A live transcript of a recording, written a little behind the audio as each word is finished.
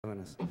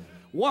us.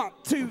 1,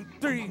 2,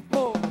 3,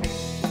 4.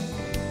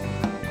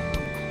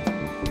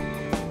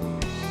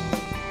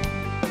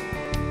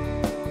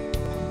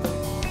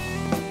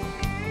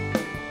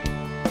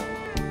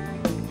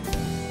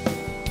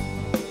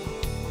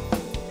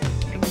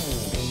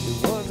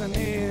 It wasn't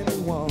any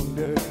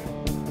wonder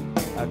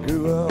I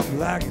grew up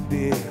like I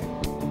did.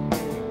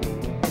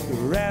 The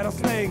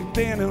rattlesnake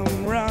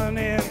venom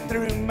running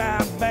through my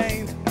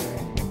veins.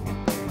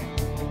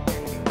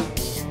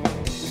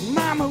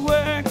 Mama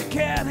worked a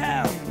cat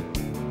house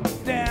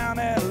down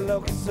at a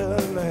local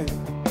saloon,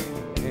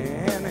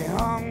 and they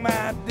hung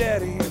my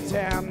daddy in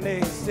town.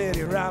 They said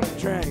he robbed a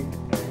train.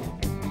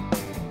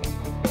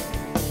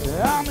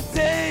 On the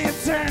day I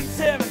turned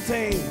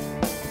 17,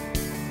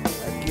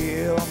 I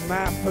killed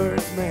my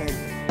first man.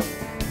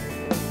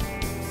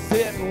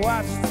 Sit and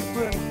watch the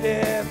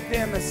footsteps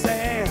in the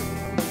sand.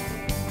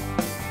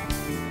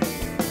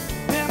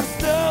 Then I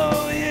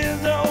stole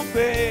his old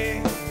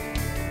bag,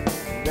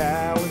 and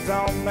I was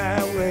on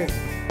my way.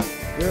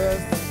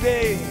 'Cause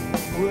today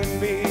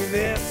wouldn't be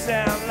this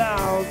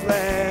outlaw's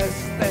last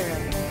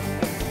stand.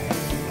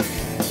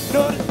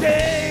 No,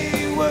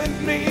 today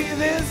wouldn't be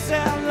this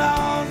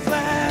outlaw's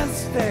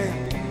last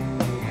stand.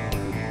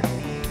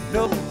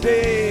 No,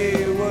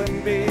 today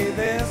wouldn't be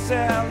this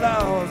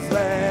outlaw's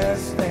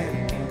last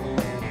stand.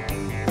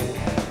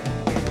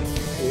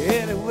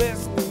 Headed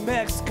west to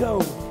Mexico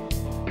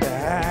to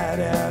hide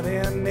out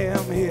in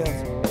them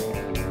hills.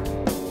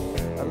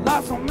 I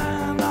lost my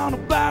mind on a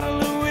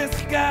bottle of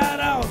whiskey, got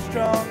all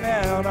strung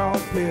out on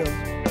pills.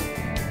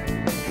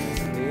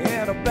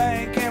 In a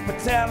bank in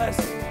Portales,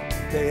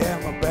 they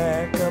had my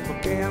back up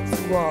against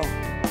the wall.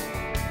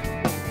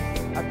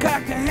 I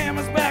cocked the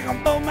hammers back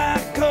on both my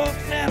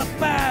coats and a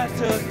fire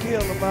truck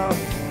killed them all.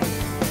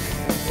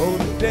 Oh,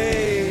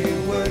 today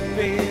wouldn't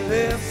be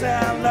this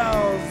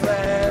outlaw's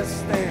last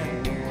stand.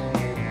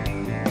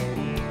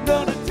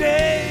 No,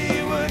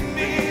 today wouldn't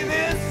be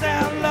this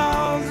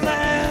outlaw's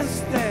last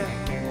stand.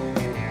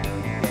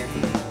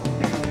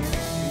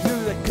 Knew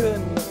they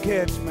couldn't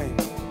catch me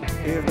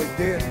if they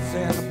didn't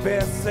send the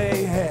best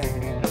they had.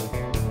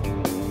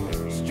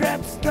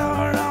 Strapped a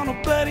star on a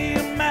buddy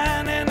of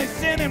mine and they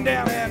sent him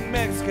down that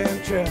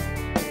Mexican trail.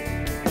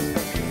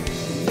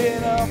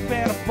 Lit up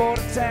in a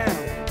border town,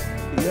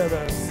 the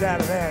other side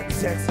of that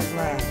Texas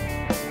line.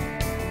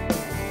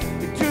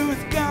 He drew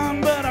his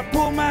gun, but I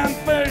pulled mine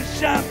first,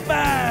 shot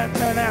fire,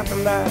 turned out the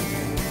light.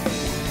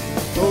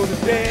 Oh,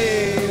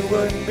 today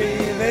wouldn't be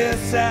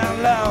this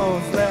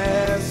outlaw's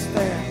last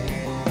stand.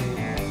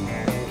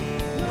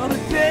 No,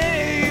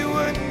 today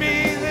wouldn't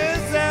be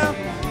this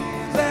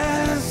outlaw's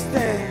last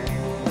stand.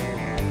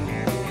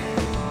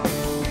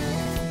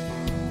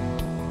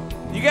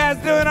 You guys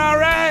doing all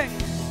right?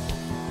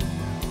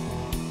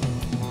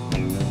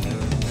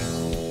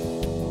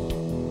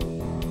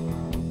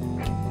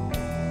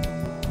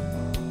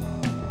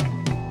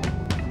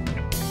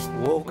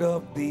 Woke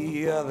up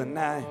the other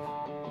night,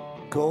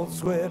 cold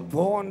sweat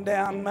pouring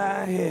down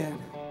my head.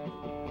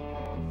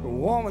 A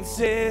woman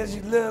says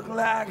you look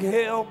like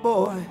hell,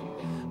 boy.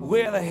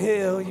 Where the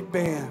hell you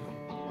been?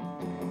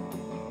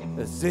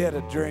 I said I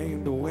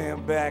dreamed I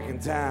went back in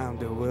time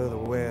to where the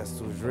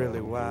West was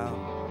really wild.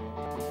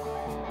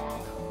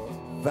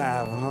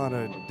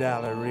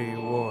 $500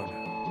 reward,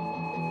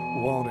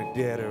 wanted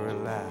dead or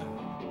alive.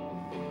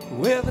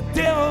 Well, the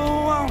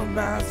devil wanted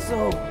my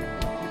soul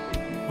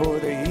for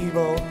the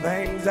evil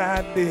things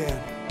I did.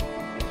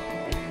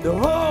 The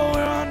whole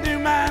world knew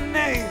my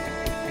name.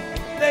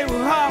 They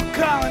were all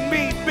calling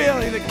me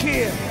Billy the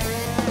Kid.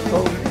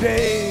 Oh,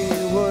 today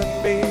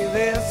wouldn't be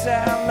this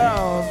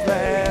outlaw's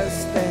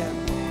last stand.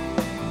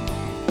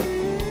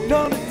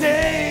 No,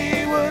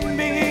 today wouldn't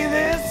be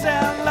this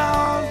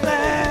outlaw's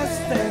last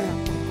stand.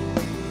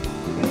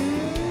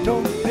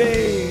 No,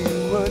 today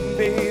wouldn't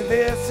be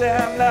this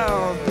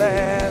outlaw's